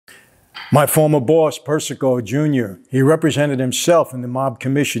My former boss, Persico Jr., he represented himself in the mob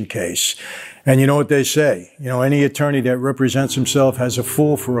commission case. And you know what they say, any attorney that represents himself has a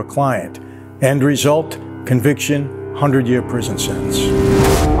fool for a client. End result, conviction, 100-year prison sentence.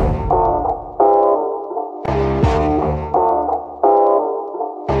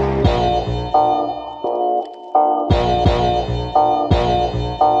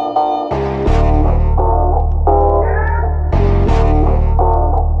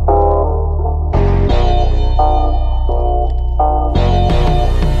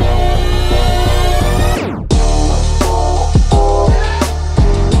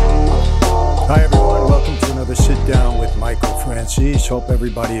 Michael Franzese. Hope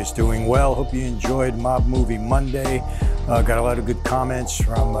everybody is doing well. Hope you enjoyed Mob Movie Monday. Got a lot of good comments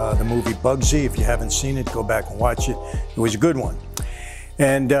from the movie Bugsy. If you haven't seen it, go back and watch it. It was a good one.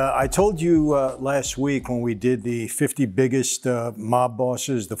 And I told you last week when we did the 50 biggest mob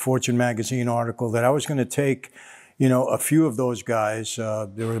bosses, the Fortune magazine article, that I was going to take, a few of those guys.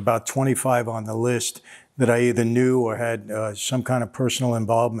 There were about 25 on the list that I either knew or had some kind of personal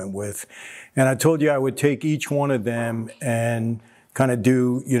involvement with. And I told you I would take each one of them and kind of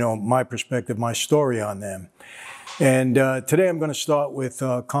do, my perspective, my story on them. And today I'm going to start with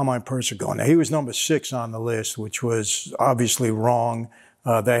Carmine Persico. Now, he was number 6 on the list, which was obviously wrong.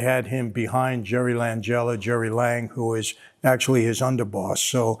 They had him behind Jerry Lang, who is actually his underboss.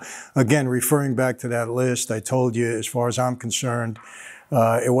 So again, referring back to that list, I told you, as far as I'm concerned,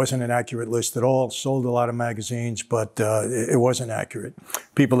 it wasn't an accurate list at all. Sold a lot of magazines, but it wasn't accurate.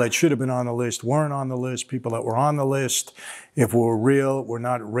 People that should have been on the list weren't on the list. People that were on the list, if were real, were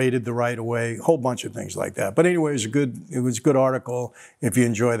not rated the right way. A whole bunch of things like that. But anyway, it was a good article if you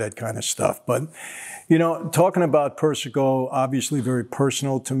enjoy that kind of stuff. But, talking about Persico, obviously very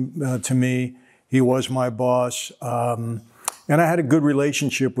personal to me. He was my boss. And I had a good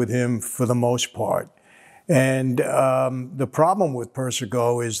relationship with him for the most part. And the problem with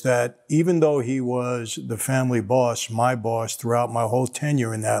Persico is that even though he was the family boss, my boss, throughout my whole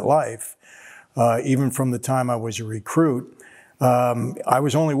tenure in that life, even from the time I was a recruit, I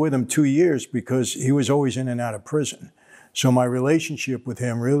was only with him 2 years because he was always in and out of prison. So my relationship with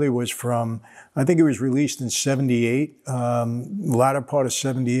him really was from, I think he was released in 78, latter part of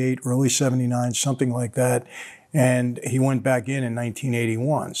 78, early 79, something like that. And he went back in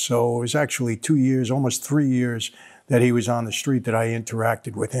 1981. So it was actually 2 years, almost 3 years that he was on the street that I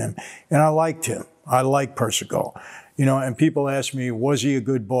interacted with him. And I liked him. I liked Persico. And people ask me, was he a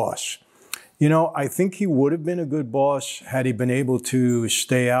good boss? I think he would have been a good boss had he been able to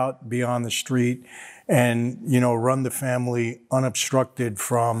stay out, be on the street, and, run the family unobstructed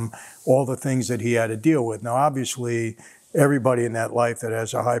from all the things that he had to deal with. Now, obviously, everybody in that life that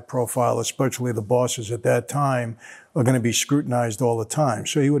has a high profile, especially the bosses at that time, are going to be scrutinized all the time.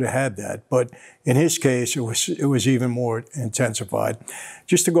 So he would have had that. But in his case, it was even more intensified.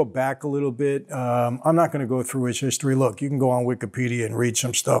 Just to go back a little bit, I'm not going to go through his history. Look, you can go on Wikipedia and read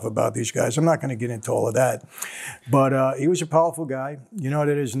some stuff about these guys. I'm not going to get into all of that. But he was a powerful guy. You know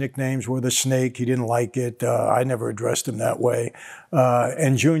that his nicknames were the Snake. He didn't like it. I never addressed him that way.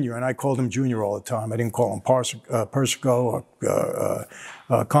 And Junior, and I called him Junior all the time. I didn't call him Persico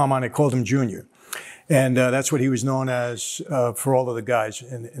or Carmine. I called him Junior. And that's what he was known as for all of the guys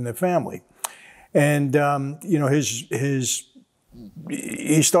in the family. And,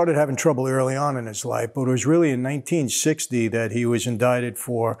 he started having trouble early on in his life, but it was really in 1960 that he was indicted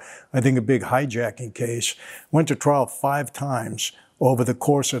for, I think, a big hijacking case. Went to trial 5 times over the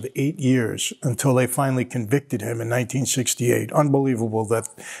course of 8 years until they finally convicted him in 1968. Unbelievable that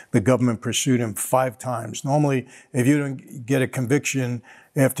the government pursued him 5 times. Normally, if you don't get a conviction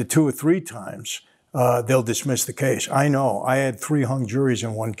after 2 or 3 times, they'll dismiss the case. I know. I had 3 hung juries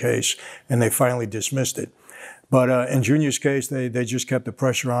in one case, and they finally dismissed it. But in Junior's case, they just kept the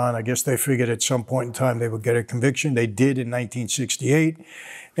pressure on. I guess they figured at some point in time they would get a conviction. They did in 1968,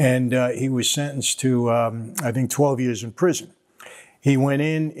 and he was sentenced to, I think, 12 years in prison. He went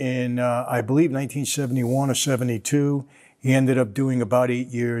in I believe, 1971 or 72. He ended up doing about 8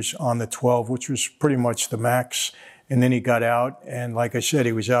 years on the 12, which was pretty much the max. And then he got out, and like I said,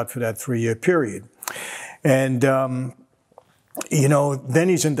 he was out for that 3-year period. And, then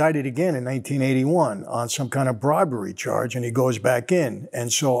he's indicted again in 1981 on some kind of bribery charge, and he goes back in.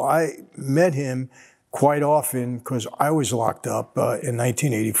 And so I met him quite often because I was locked up in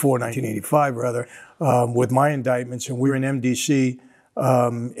 1985 rather, with my indictments, and we were in MDC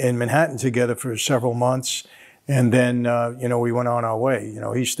in Manhattan together for several months. And then, we went on our way.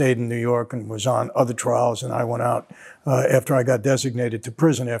 He stayed in New York and was on other trials, and I went out after I got designated to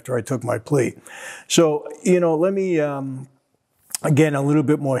prison after I took my plea. So, let me Again, a little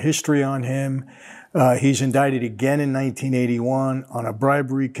bit more history on him. He's indicted again in 1981 on a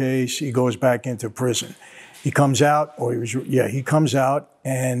bribery case. He goes back into prison. He comes out, he comes out,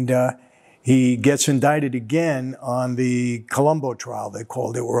 and he gets indicted again on the Colombo trial, they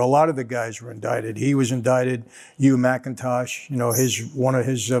called it, where a lot of the guys were indicted. He was indicted, Hugh McIntosh, one of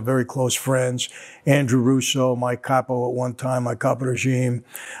his very close friends, Andrew Russo, Mike Capo at one time, Mike Capo regime,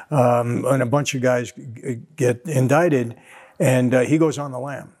 and a bunch of guys get indicted, and he goes on the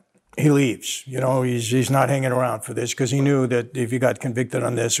lam. He leaves. He's not hanging around for this because he knew that if he got convicted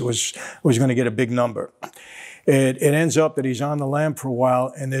on this, it was going to get a big number. It ends up that he's on the lam for a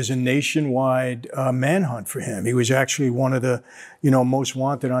while, and there's a nationwide manhunt for him. He was actually one of the, most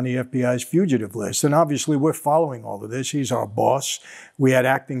wanted on the FBI's fugitive list. And obviously, we're following all of this. He's our boss. We had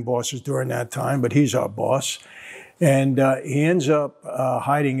acting bosses during that time, but he's our boss. And he ends up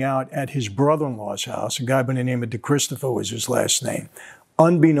hiding out at his brother-in-law's house. A guy by the name of DeChristopher was his last name.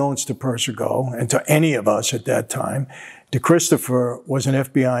 Unbeknownst to Persico and to any of us at that time, DeChristopher was an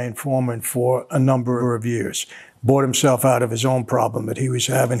FBI informant for a number of years. Bought himself out of his own problem that he was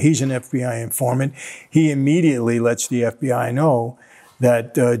having. He's an FBI informant. He immediately lets the FBI know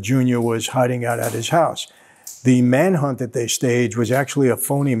that Junior was hiding out at his house. The manhunt that they staged was actually a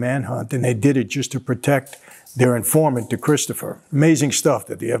phony manhunt, and they did it just to protect their informant, DeChristopher. Amazing stuff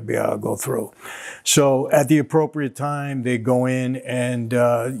that the FBI will go through. So at the appropriate time, they go in and,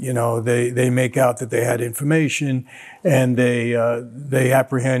 they make out that they had information, and they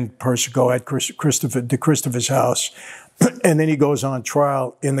apprehend Persico at DeChristopher's house. And then he goes on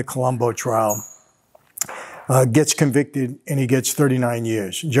trial in the Colombo trial. Gets convicted, and he gets 39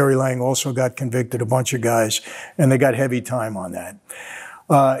 years. Jerry Lang also got convicted, a bunch of guys, and they got heavy time on that.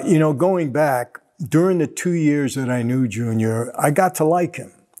 Going back, during the 2 years that I knew Junior, I got to like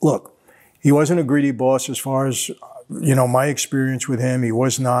him. Look, he wasn't a greedy boss as far as, my experience with him. He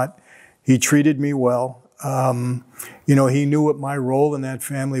was not. He treated me well. He knew what my role in that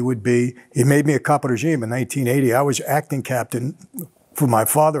family would be. He made me a capo regime in 1980. I was acting captain for my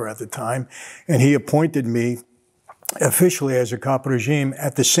father at the time, and he appointed me officially as a capo regime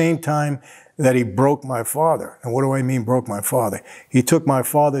at the same time that he broke my father. And what do I mean broke my father? He took my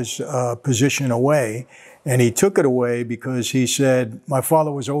father's position away, and he took it away because he said my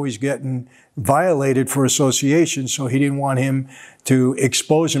father was always getting violated for association, so he didn't want him to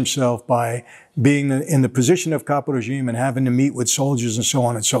expose himself by being in the position of capo regime and having to meet with soldiers and so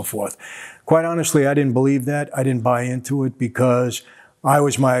on and so forth. Quite honestly, I didn't believe that. I didn't buy into it because I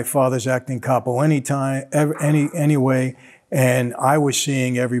was my father's acting capo anyway, and I was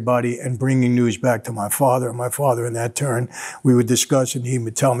seeing everybody and bringing news back to my father. And my father, in that turn, we would discuss, and he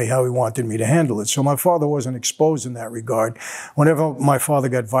would tell me how he wanted me to handle it. So my father wasn't exposed in that regard. Whenever my father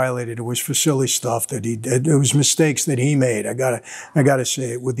got violated, it was for silly stuff that he did. It was mistakes that he made. I gotta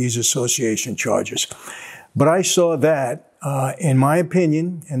say it with these association charges. But I saw that, in my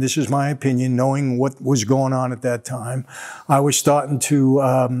opinion, and this is my opinion, knowing what was going on at that time, I was starting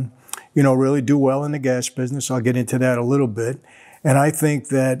to, really do well in the gas business. I'll get into that a little bit. And I think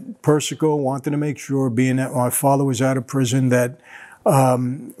that Persico wanted to make sure, being that my father was out of prison, that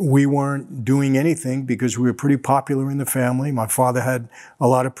we weren't doing anything because we were pretty popular in the family. My father had a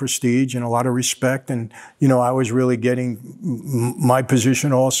lot of prestige and a lot of respect. And, I was really getting my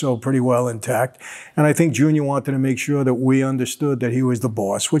position also pretty well intact. And I think Junior wanted to make sure that we understood that he was the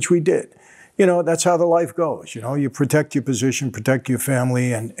boss, which we did. That's how the life goes. You protect your position, protect your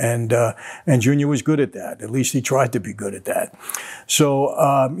family, and Junior was good at that. At least he tried to be good at that. So,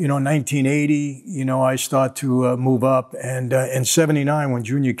 1980, I start to move up, and in 79, when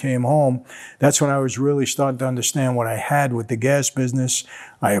Junior came home, that's when I was really starting to understand what I had with the gas business.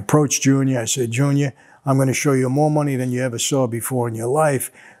 I approached Junior. I said, Junior, I'm going to show you more money than you ever saw before in your life.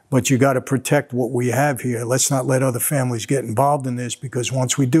 But you got to protect what we have here. Let's not let other families get involved in this, because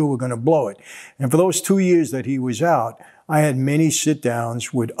once we do, we're going to blow it. And for those 2 years that he was out, I had many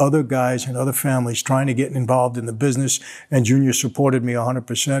sit-downs with other guys and other families trying to get involved in the business, and Junior supported me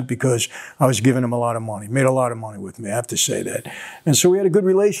 100% because I was giving him a lot of money, made a lot of money with me, I have to say that. And so we had a good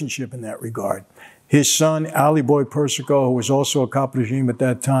relationship in that regard. His son, Alec Persico, who was also a capo regime at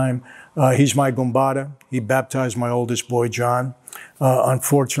that time, he's my gumbada. He baptized my oldest boy, John.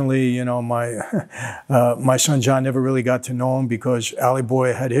 Unfortunately, my son John never really got to know him because Ali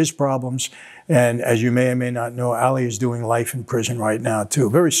Boy had his problems. And as you may or may not know, Ali is doing life in prison right now, too.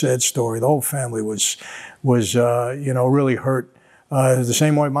 Very sad story. The whole family was really hurt the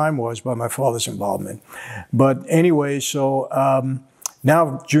same way mine was by my father's involvement. But anyway, so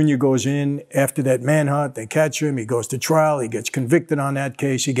now Junior goes in after that manhunt. They catch him. He goes to trial. He gets convicted on that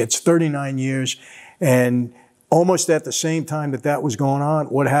case. He gets 39 years. And Almost at the same time that that was going on,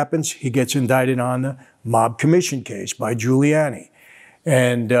 what happens? He gets indicted on the mob commission case by Giuliani.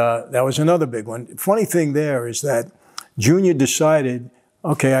 And that was another big one. Funny thing there is that Junior decided,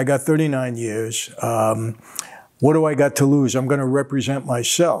 okay, I got 39 years. What do I got to lose? I'm going to represent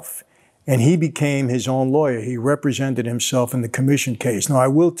myself. And he became his own lawyer. He represented himself in the commission case. Now, I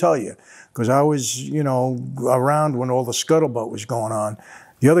will tell you, because I was, you know, around when all the scuttlebutt was going on,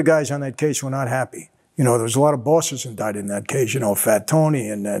 the other guys on that case were not happy. You know, there was a lot of bosses indicted in that case, you know, Fat Tony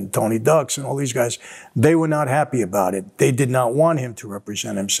and Tony Ducks and all these guys. They were not happy about it. They did not want him to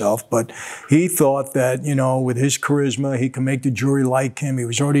represent himself, but he thought that, you know, with his charisma, he could make the jury like him. He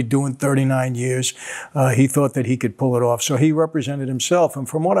was already doing 39 years. He thought that he could pull it off. So he represented himself. And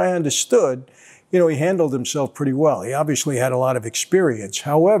from what I understood, you know, he handled himself pretty well. He obviously had a lot of experience.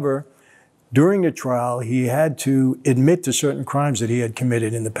 However, during the trial, he had to admit to certain crimes that he had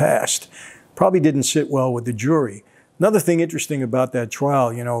committed in the past. Probably didn't sit well with the jury. Another thing interesting about that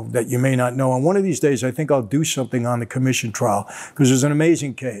trial, you know, that you may not know, and one of these days I think I'll do something on the commission trial because it was an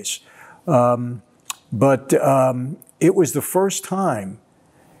amazing case. But it was the first time,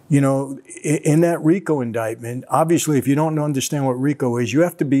 you know, in that RICO indictment, obviously if you don't understand what RICO is, you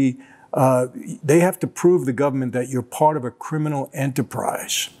have to be, they have to prove the government that you're part of a criminal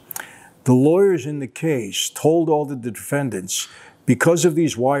enterprise. The lawyers in the case told all the defendants, because of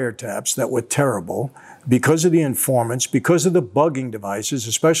these wiretaps that were terrible, because of the informants, because of the bugging devices,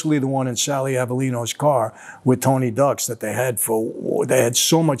 especially the one in Sally Avellino's car with Tony Ducks that they had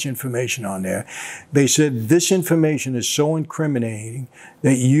so much information on there. They said this information is so incriminating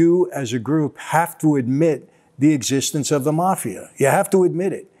that you as a group have to admit the existence of the mafia. You have to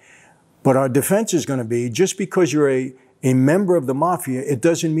admit it. But our defense is going to be, just because you're a member of the mafia, it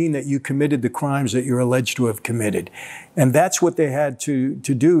doesn't mean that you committed the crimes that you're alleged to have committed. And that's what they had to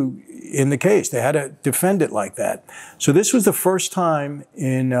do in the case. They had to defend it like that. So this was the first time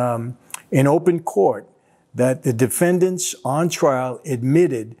in open court that the defendants on trial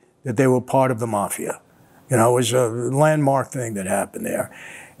admitted that they were part of the mafia. You know, it was a landmark thing that happened there.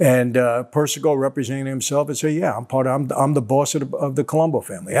 And Persico representing himself and said, yeah, I'm the boss of the Colombo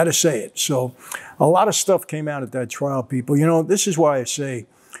family. I had to say it. So a lot of stuff came out at that trial, people. You know, this is why I say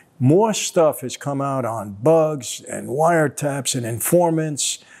more stuff has come out on bugs and wiretaps and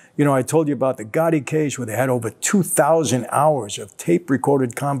informants. You know, I told you about the Gotti case where they had over 2,000 hours of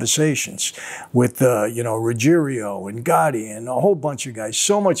tape-recorded conversations with, you know, Ruggiero and Gotti and a whole bunch of guys.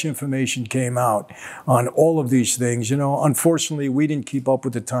 So much information came out on all of these things. You know, unfortunately, we didn't keep up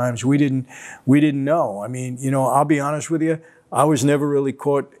with the times. We didn't know. I mean, you know, I'll be honest with you. I was never really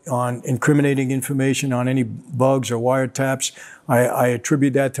caught on incriminating information on any bugs or wiretaps. I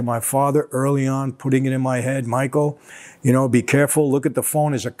attribute that to my father early on, putting it in my head. Michael, you know, be careful. Look at the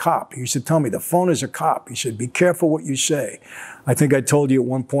phone as a cop. He used to tell me, the phone is a cop. He said, be careful what you say. I think I told you at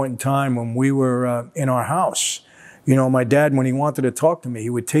one point in time when we were in our house, you know, my dad, when he wanted to talk to me, he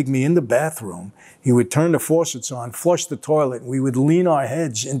would take me in the bathroom. He would turn the faucets on, flush the toilet, and we would lean our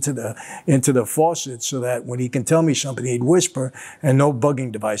heads into the faucet so that when he can tell me something, he'd whisper, and no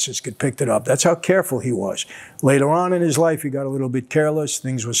bugging devices could pick it up. That's how careful he was. Later on in his life, he got a little bit careless.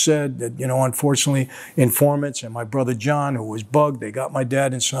 Things were said that, you know, unfortunately, informants and my brother John, who was bugged, they got my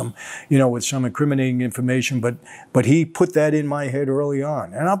dad in some, you know, with some incriminating information. But he put that in my head early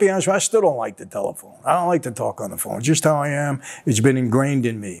on. And I'll be honest, I still don't like the telephone. I don't like to talk on the phone. It's just how I am. It's been ingrained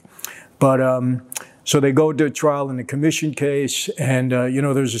in me. But so they go to trial in the commission case, and you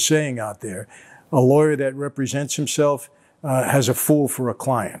know, there's a saying out there: a lawyer that represents himself has a fool for a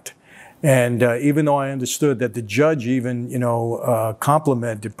client. And even though I understood that the judge even, you know,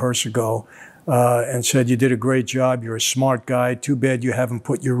 complimented Persico and said, you did a great job, you're a smart guy, too bad you haven't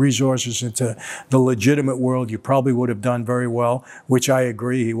put your resources into the legitimate world, you probably would have done very well, which I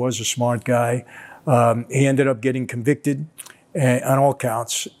agree, he was a smart guy. He ended up getting convicted on all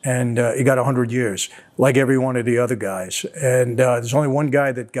counts, and he got 100 years, like every one of the other guys. And there's only one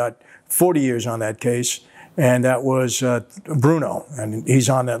guy that got 40 years on that case, and that was Bruno, and he's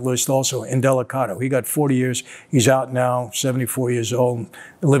on that list also, Indelicato. He got 40 years. He's out now, 74 years old,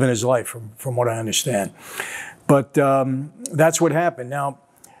 living his life, from what I understand. But that's what happened. Now,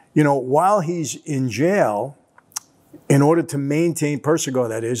 you know, while he's in jail, in order to maintain, Persico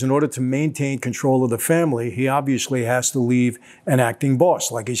that is, in order to maintain control of the family, he obviously has to leave an acting boss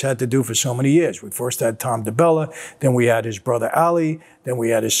like he's had to do for so many years. We first had Tom DeBella, then we had his brother Ali, then we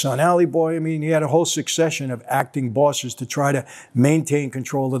had his son Ali Boy. I mean, he had a whole succession of acting bosses to try to maintain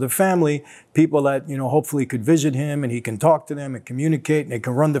control of the family, people that, you know, hopefully could visit him and he can talk to them and communicate and they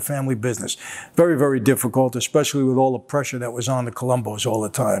can run the family business. Very, very difficult, especially with all the pressure that was on the Colombos all the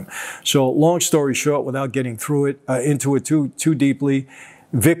time. So long story short, without getting through it, into it too deeply,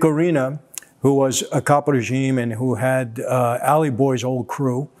 Vic Orena, who was a cop regime and who had Ali Boy's old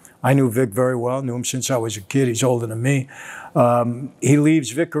crew. I knew Vic very well, knew him since I was a kid. He's older than me. He leaves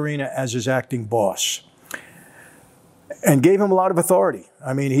Vic Orena as his acting boss and gave him a lot of authority.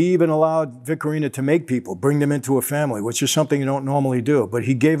 I mean, he even allowed Vic Orena to make people, bring them into a family, which is something you don't normally do. But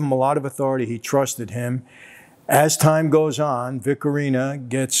he gave him a lot of authority. He trusted him. As time goes on, Vic Orena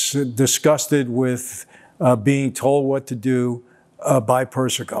gets disgusted with being told what to do by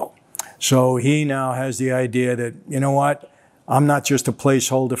Persico. So he now has the idea that, you know what, I'm not just a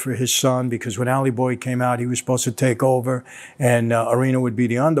placeholder for his son, because when Ali Boy came out, he was supposed to take over and Orena would be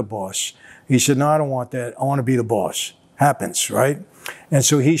the underboss. He said, no, I don't want that. I want to be the boss. Happens, right? And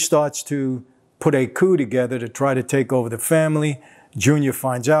so he starts to put a coup together to try to take over the family. Junior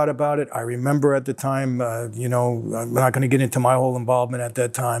finds out about it. I remember at the time, you know, I'm not going to get into my whole involvement at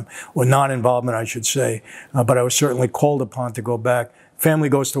that time, or non-involvement, I should say, but I was certainly called upon to go back. Family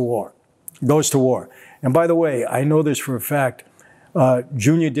goes to war. Goes to war. And by the way, I know this for a fact,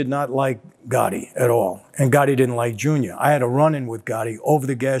 Junior did not like Gotti at all, and Gotti didn't like Junior. I had a run-in with Gotti over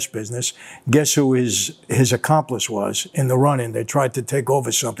the gas business. Guess who his accomplice was in the run-in? They tried to take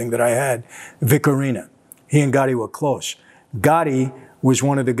over something that I had, Vic Orena. He and Gotti were close. Gotti was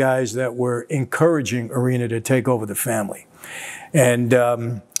one of the guys that were encouraging Orena to take over the family. And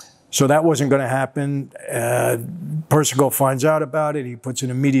so that wasn't going to happen. Persico finds out about it. He puts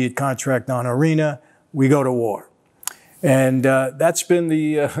an immediate contract on Orena. We go to war. And that's been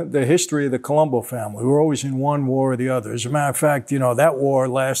the history of the Colombo family. We're always in one war or the other. As a matter of fact, you know, that war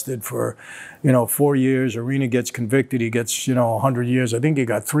lasted for, 4 years. Orena gets convicted. He gets, 100 years. I think he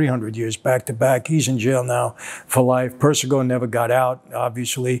got 300 years back to back. He's in jail now for life. Persico never got out,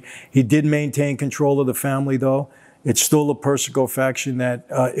 obviously. He did maintain control of the family, though. It's still the Persico faction that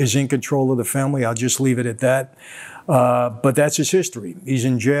is in control of the family. I'll just leave it at that. But that's his history. He's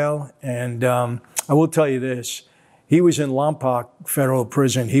in jail. And I will tell you this. He was in Lompoc Federal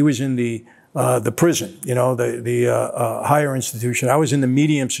Prison. He was in the prison, the higher institution. I was in the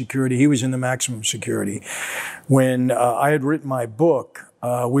medium security. He was in the maximum security. When I had written my book,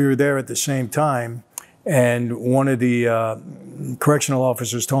 we were there at the same time. And one of the correctional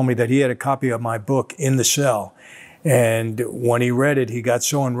officers told me that he had a copy of my book in the cell. And when he read it, he got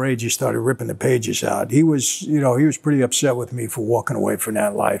so enraged, he started ripping the pages out. He was, he was pretty upset with me for walking away from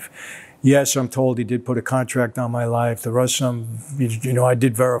that life. Yes, I'm told he did put a contract on my life. There was some, I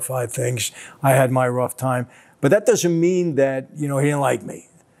did verify things. I had my rough time. But that doesn't mean that, he didn't like me.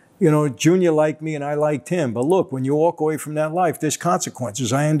 Junior liked me and I liked him. But look, when you walk away from that life, there's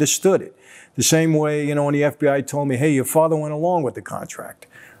consequences. I understood it. The same way, when the FBI told me, hey, your father went along with the contract.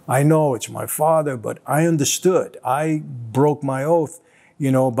 I know it's my father, but I understood. I broke my oath,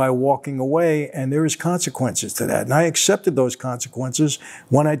 by walking away, and there is consequences to that. And I accepted those consequences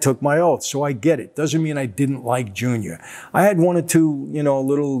when I took my oath, so I get it. Doesn't mean I didn't like Junior. I had one or two,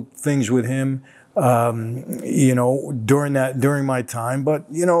 little things with him, during my time.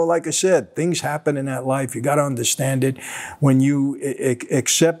 But, like I said, things happen in that life. You got to understand it. When you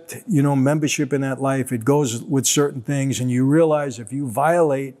accept, membership in that life, it goes with certain things, and you realize if you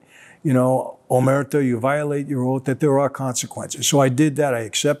violate, omerta, you violate your oath, that there are consequences. So I did that. I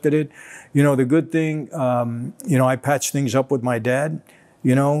accepted it. The good thing, I patched things up with my dad,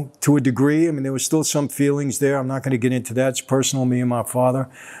 to a degree. I mean, there was still some feelings there. I'm not going to get into that. It's personal, me and my father.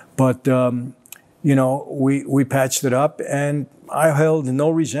 But, we patched it up, and I held no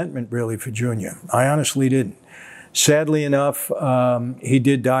resentment, really, for Junior. I honestly didn't. Sadly enough, he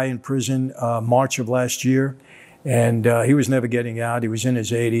did die in prison March of last year. And he was never getting out. He was in his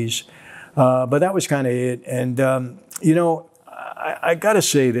 80s. But that was kind of it. And, I got to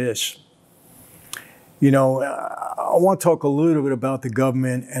say this. I want to talk a little bit about the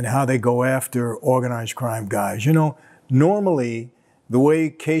government and how they go after organized crime guys. Normally, the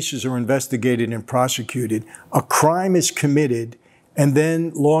way cases are investigated and prosecuted, a crime is committed, and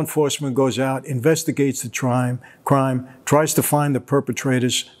then law enforcement goes out, investigates the crime, tries to find the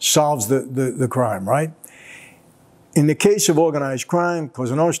perpetrators, solves the crime, right? In the case of organized crime,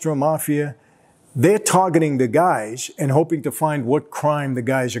 Cosa Nostra, Mafia, they're targeting the guys and hoping to find what crime the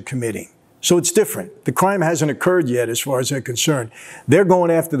guys are committing. So it's different. The crime hasn't occurred yet as far as they're concerned. They're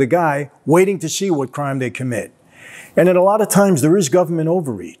going after the guy, waiting to see what crime they commit. And then a lot of times there is government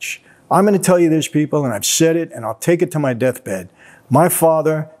overreach. I'm going to tell you this, people, and I've said it, and I'll take it to my deathbed. My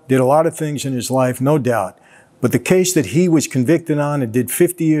father did a lot of things in his life, no doubt. But the case that he was convicted on and did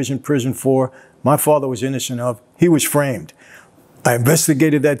 50 years in prison for, my father was innocent of, he was framed. I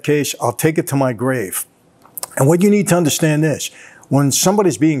investigated that case. I'll take it to my grave. And what you need to understand this, when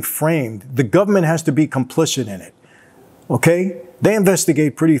somebody's being framed, the government has to be complicit in it, okay? They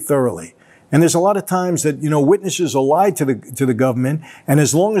investigate pretty thoroughly. And there's a lot of times that, witnesses will lie to the government, and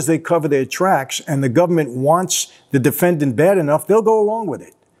as long as they cover their tracks and the government wants the defendant bad enough, they'll go along with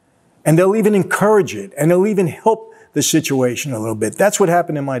it. And they'll even encourage it, and they'll even help the situation a little bit. That's what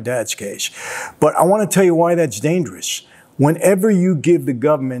happened in my dad's case. But I want to tell you why that's dangerous. Whenever you give the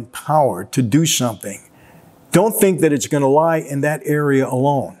government power to do something, don't think that it's going to lie in that area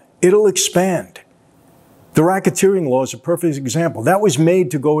alone. It'll expand. The racketeering law is a perfect example. That was made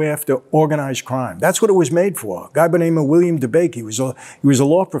to go after organized crime. That's what it was made for. A guy by the name of William DeBake, he was a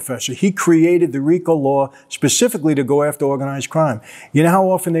law professor. He created the RICO law specifically to go after organized crime. You know how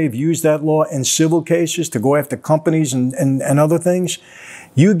often they've used that law in civil cases to go after companies and other things?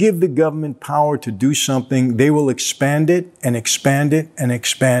 You give the government power to do something, they will expand it and expand it and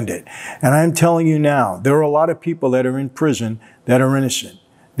expand it. And I'm telling you now, there are a lot of people that are in prison that are innocent.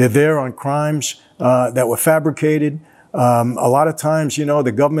 They're there on crimes that were fabricated. A lot of times,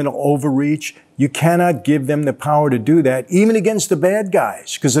 the government will overreach. You cannot give them the power to do that, even against the bad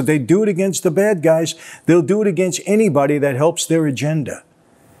guys. Because if they do it against the bad guys, they'll do it against anybody that helps their agenda.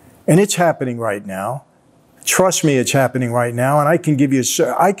 And it's happening right now. Trust me, it's happening right now. And I can give you,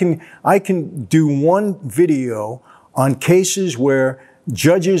 I can do one video on cases where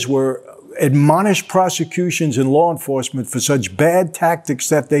judges were admonished prosecutions and law enforcement for such bad tactics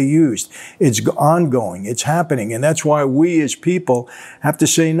that they used. It's ongoing. It's happening. And that's why we as people have to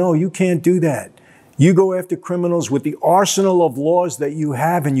say, no, you can't do that. You go after criminals with the arsenal of laws that you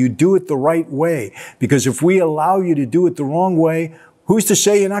have, and you do it the right way. Because if we allow you to do it the wrong way, who's to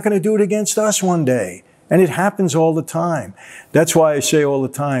say you're not going to do it against us one day? And it happens all the time. That's why I say all the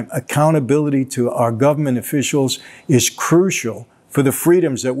time, accountability to our government officials is crucial for the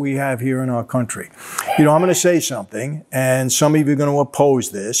freedoms that we have here in our country. I'm going to say something, and some of you are going to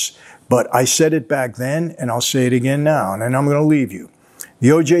oppose this, but I said it back then, and I'll say it again now, and then I'm going to leave you.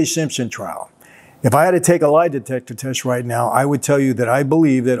 The O.J. Simpson trial. If I had to take a lie detector test right now, I would tell you that I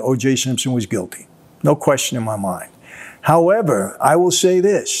believe that O.J. Simpson was guilty. No question in my mind. However, I will say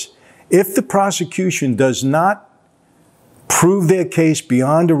this. If the prosecution does not prove their case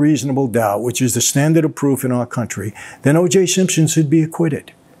beyond a reasonable doubt, which is the standard of proof in our country, then O.J. Simpson should be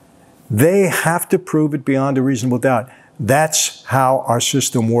acquitted. They have to prove it beyond a reasonable doubt. That's how our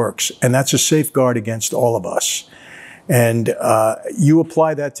system works, and that's a safeguard against all of us. And you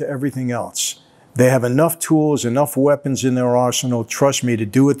apply that to everything else. They have enough tools, enough weapons in their arsenal, trust me, to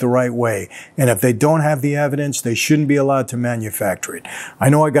do it the right way. And if they don't have the evidence, they shouldn't be allowed to manufacture it. I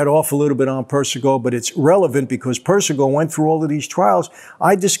know I got off a little bit on Persico, but it's relevant because Persico went through all of these trials.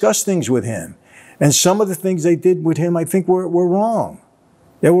 I discussed things with him. And some of the things they did with him, I think, were wrong.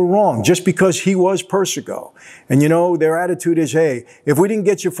 They were wrong just because he was Persico. And their attitude is, hey, if we didn't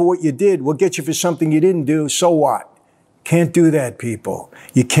get you for what you did, we'll get you for something you didn't do, so what? Can't do that, people.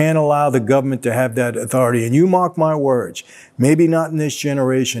 You can't allow the government to have that authority. And you mark my words, maybe not in this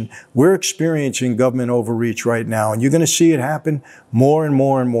generation. We're experiencing government overreach right now, and you're going to see it happen more and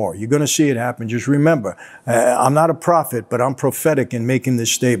more and more. You're going to see it happen. Just remember, I'm not a prophet, but I'm prophetic in making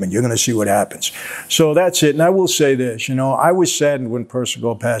this statement. You're going to see what happens. So that's it. And I will say this, I was saddened when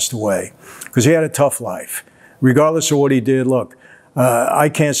Persico passed away because he had a tough life. Regardless of what he did, look, I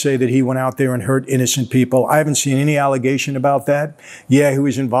can't say that he went out there and hurt innocent people. I haven't seen any allegation about that. Yeah, he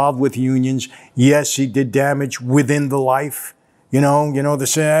was involved with unions. Yes, he did damage within the life. They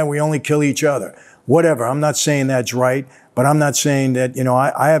say, we only kill each other. Whatever. I'm not saying that's right, but I'm not saying that,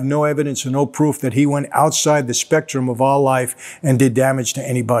 I have no evidence or no proof that he went outside the spectrum of our life and did damage to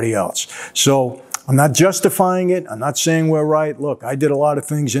anybody else. So I'm not justifying it. I'm not saying we're right. Look, I did a lot of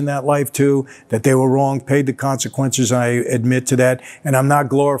things in that life too, that they were wrong, paid the consequences. I admit to that. And I'm not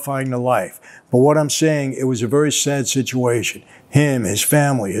glorifying the life. But what I'm saying, it was a very sad situation. Him, his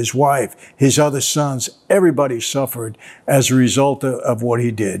family, his wife, his other sons, everybody suffered as a result of what he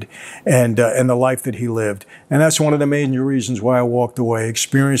did and the life that he lived. And that's one of the major reasons why I walked away,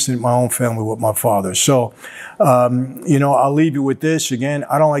 experienced it in my own family with my father. So, I'll leave you with this. Again,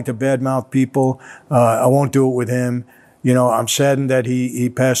 I don't like to badmouth people. I won't do it with him. I'm saddened that he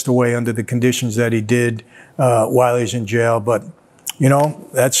passed away under the conditions that he did while he's in jail. But you know,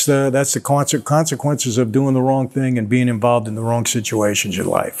 that's the consequences of doing the wrong thing and being involved in the wrong situations in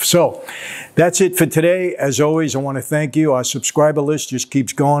life. So that's it for today. As always, I want to thank you. Our subscriber list just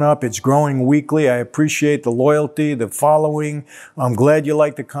keeps going up. It's growing weekly. I appreciate the loyalty, the following. I'm glad you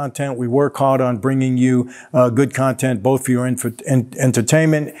like the content. We work hard on bringing you good content, both for your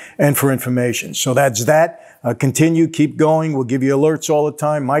entertainment and for information. So that's that. Continue, keep going. We'll give you alerts all the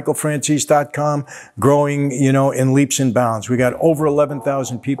time. MichaelFranzese.com, growing, you know, in leaps and bounds. We got over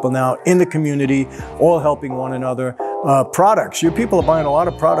 11,000 people now in the community, all helping one another. Products. Your people are buying a lot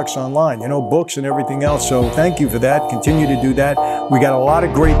of products online, you know, books and everything else. So thank you for that. Continue to do that. We got a lot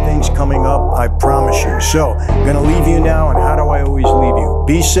of great things coming up, I promise you. So I'm going to leave you now. And how do I always leave you?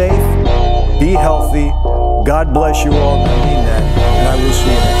 Be safe, be healthy. God bless you all. I mean that. And I will see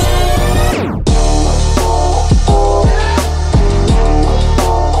you next time.